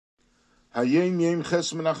Hayom Yom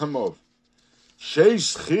ches Menachem Av.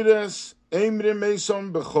 Sheis chires emre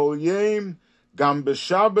mesom bechol yom gam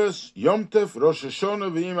b'Shabbos Yom Tov Rosh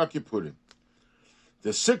HaShanah v'Yom Kippurim.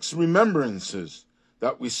 The 6 remembrances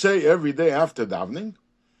that we say every day after davening,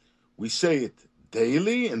 we say it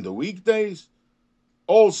daily in the weekdays,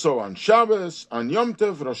 also on Shabbos, on Yom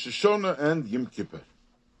Tov, Rosh HaShanah, and Yom Kippur.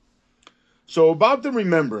 So about the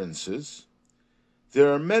remembrances,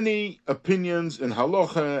 there are many opinions in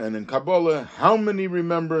Halacha and in Kabbalah, how many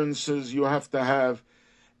remembrances you have to have,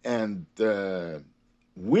 and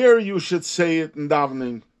where you should say it in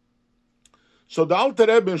davening. So the Alter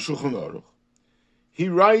Rebbe in Shulchan Aruch, he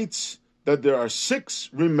writes that there are 6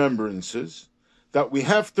 remembrances that we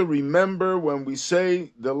have to remember when we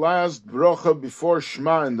say the last bracha before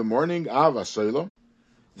Shema in the morning, Av HaSolam.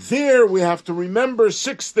 There we have to remember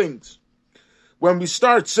 6 things. When we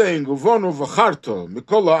start saying Uvonu v'charto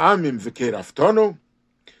mikol ha'amim v'keiraftonu,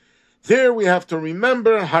 there we have to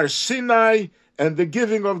remember Har Sinai and the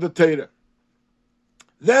giving of the Torah.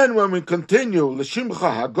 Then when we continue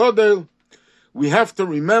L'shimcha HaGodel, we have to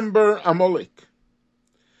remember Amalek.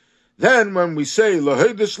 Then when we say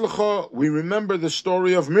L'hodesh L'cho, we remember the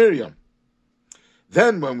story of Miriam.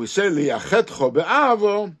 Then when we say Li'achetcho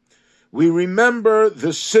be'avo, we remember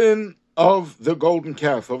the sin of the golden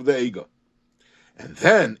calf, of the Egel. And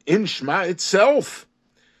then in Shema itself,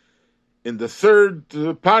 in the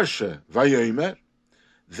 3rd parsha, Vayomer,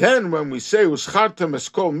 then when we say Uschartem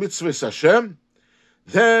eskol mitzvahs Hashem,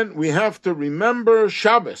 then we have to remember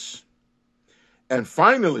Shabbos. And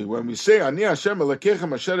finally, when we say Ani Hashem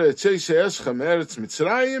Elokechem asher yotzeis eschem me'eretz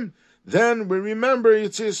Mitzrayim, then we remember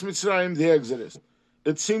Yetzias Mitzrayim, the Exodus.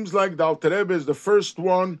 It seems like the Alter Rebbe is the first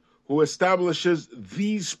one who establishes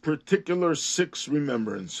these particular 6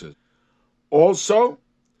 remembrances. Also,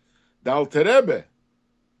 the Alter Rebbe,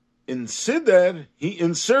 in Siddur, he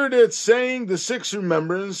inserted saying the 6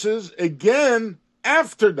 remembrances again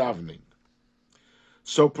after davening.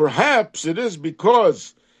 So perhaps it is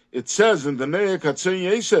because it says in the Ne'ek HaTzon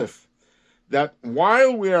Yosef that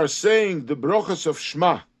while we are saying the brachos of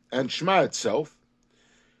Shema and Shema itself,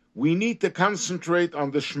 we need to concentrate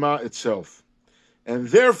on the Shema itself. And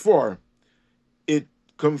therefore, it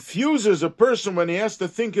confuses a person when he has to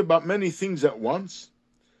think about many things at once.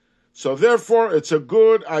 So therefore, it's a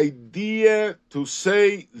good idea to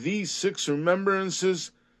say these 6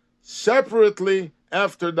 remembrances separately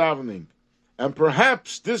after davening. And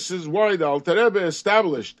perhaps this is why the Alter Rebbe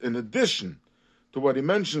established, in addition to what he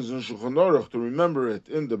mentions in Shulchan Aruch, to remember it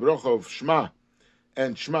in the bracha of Shema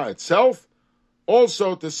and Shema itself,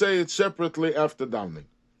 also to say it separately after davening.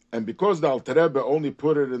 And because the Alter Rebbe only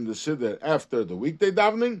put it in the Siddur after the weekday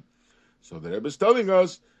davening, so the Rebbe is telling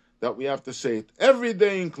us that we have to say it every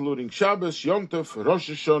day, including Shabbos, Yom Tov,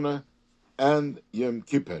 Rosh HaShanah, and Yom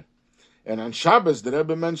Kippur. And on Shabbos, the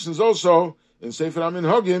Rebbe mentions also in Sefer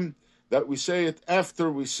HaMinhagim that we say it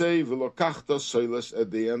after we say V'lokachta Soiles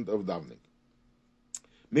at the end of davening.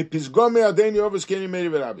 Mipizgome Adeni Ovis Keni Meiri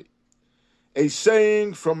V'Rabbi. A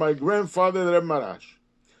saying from my grandfather, the Rebbe Maharash.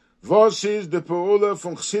 Was is the Peula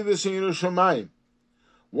from Chassidus in Yerushalayim?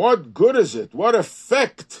 What good is it? What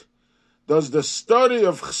effect does the study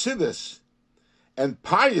of Chassidus and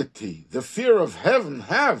piety, the fear of heaven,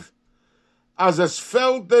 have as es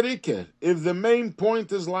felt der Iker, if the main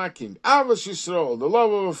point is lacking? Avos Yisrael, the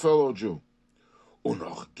love of a fellow Jew.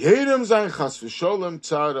 Unoch geirem sein chas v'sholem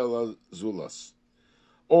tzar el zulas.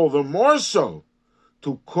 All the more so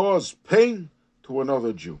to cause pain to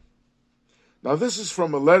another Jew. Now this is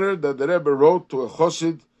from a letter that the Rebbe wrote to a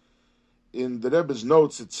Chassid. In the Rebbe's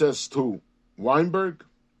notes it says to Weinberg.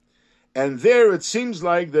 And there it seems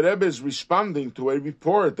like the Rebbe is responding to a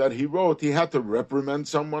report that he wrote. He had to reprimand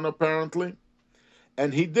someone apparently.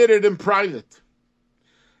 And he did it in private.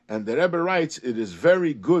 And the Rebbe writes, it is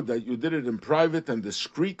very good that you did it in private and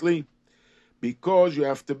discreetly, because you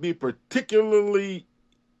have to be particularly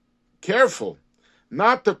careful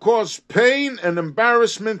not to cause pain and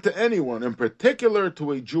embarrassment to anyone, in particular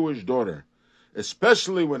to a Jewish daughter,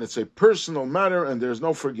 especially when it's a personal matter and there's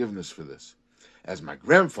no forgiveness for this. As my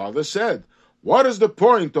grandfather said, what is the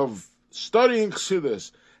point of studying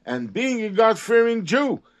Chassidus and being a God-fearing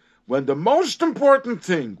Jew when the most important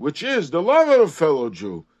thing, which is the love of a fellow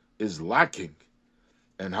Jew, is lacking?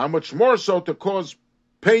 And how much more so to cause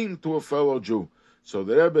pain to a fellow Jew? So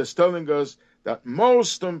the Rebbe is telling us that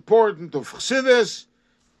most important of Chassidus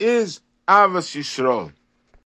is Avos Yisrael.